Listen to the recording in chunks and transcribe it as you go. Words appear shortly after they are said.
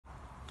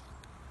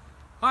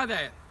Hi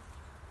there,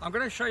 I'm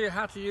going to show you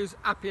how to use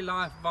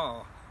ApiLife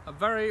Var, a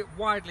very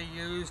widely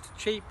used,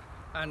 cheap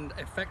and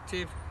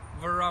effective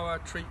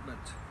varroa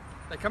treatment.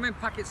 They come in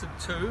packets of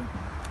 2.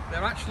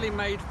 They're actually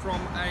made from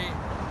an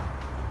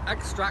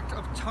extract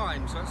of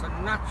thyme, so it's a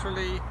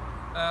naturally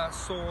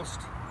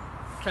sourced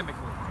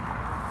chemical.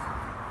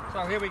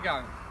 So here we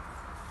go.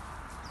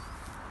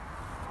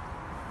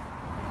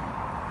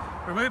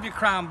 Remove your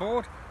crown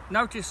board.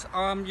 Notice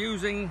I'm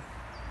using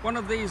one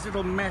of these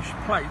little mesh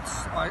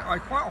plates. I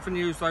quite often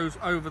use those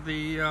over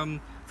the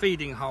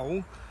feeding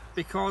hole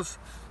because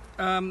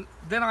then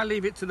I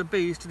leave it to the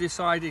bees to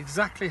decide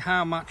exactly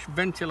how much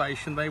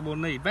ventilation they will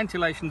need.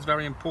 Ventilation is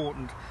very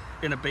important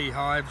in a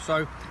beehive,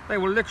 so they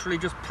will literally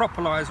just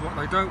propolize what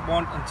they don't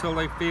want until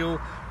they feel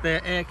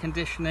their air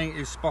conditioning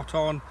is spot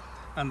on,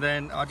 and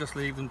then I just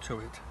leave them to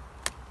it.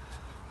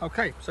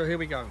 Okay, so here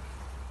we go.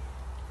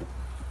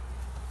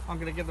 I'm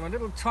going to give them a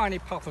little tiny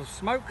puff of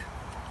smoke,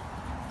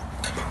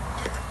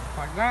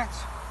 like that,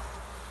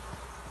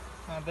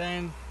 and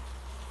then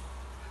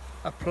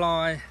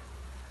apply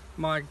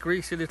my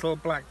greasy little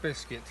black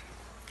biscuit.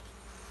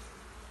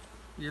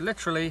 You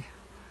literally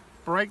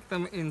break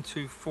them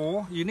into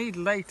 4. You need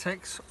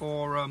latex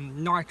or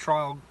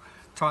nitrile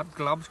type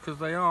gloves because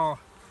they are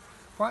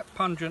quite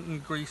pungent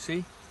and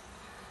greasy.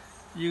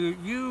 You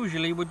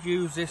usually would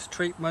use this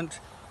treatment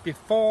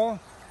before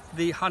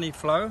the honey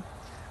flow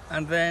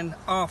and then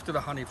after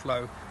the honey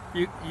flow.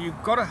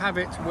 You've got to have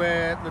it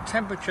where the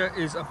temperature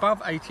is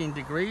above 18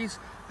 degrees,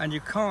 and you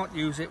can't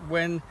use it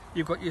when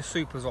you've got your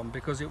supers on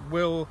because it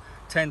will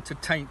tend to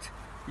taint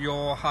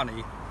your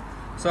honey.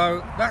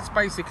 So that's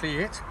basically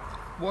it.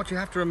 What you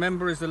have to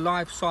remember is the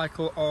life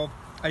cycle of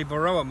a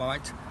varroa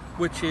mite,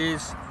 which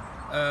is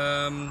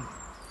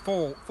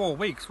 4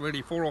 weeks,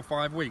 really, 4 or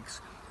 5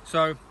 weeks.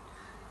 So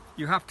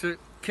you have to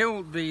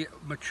kill the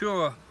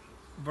mature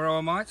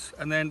varroa mites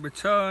and then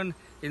return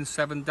in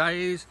 7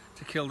 days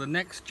to kill the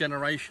next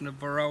generation of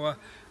varroa,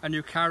 and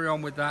you carry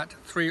on with that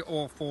 3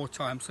 or 4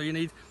 times. So you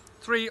need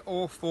 3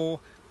 or 4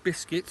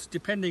 biscuits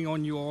depending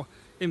on your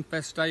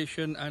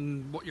infestation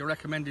and what you're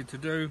recommended to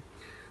do,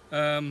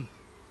 and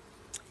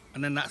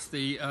then that's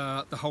the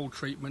whole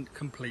treatment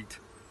complete.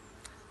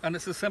 And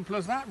it's as simple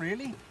as that,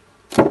 really.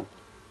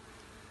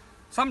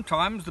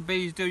 Sometimes the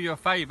bees do you a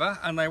favor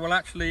and they will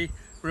actually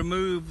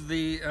remove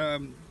the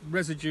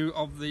residue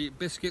of the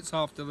biscuits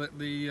after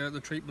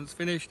the treatment's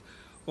finished,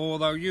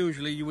 although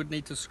usually you would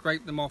need to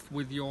scrape them off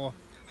with your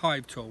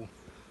hive tool.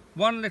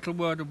 One little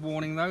word of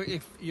warning though,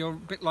 if you're a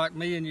bit like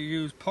me and you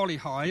use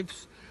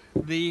polyhives,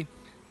 the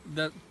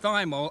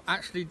thymol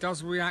actually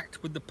does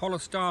react with the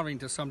polystyrene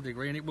to some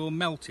degree and it will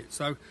melt it.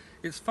 So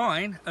it's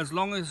fine as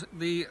long as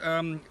the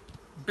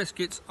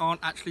biscuits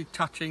aren't actually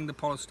touching the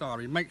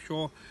polystyrene. Make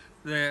sure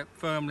they're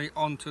firmly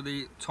onto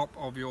the top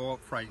of your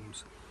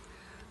frames.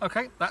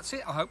 Okay, that's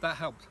it. I hope that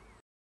helped.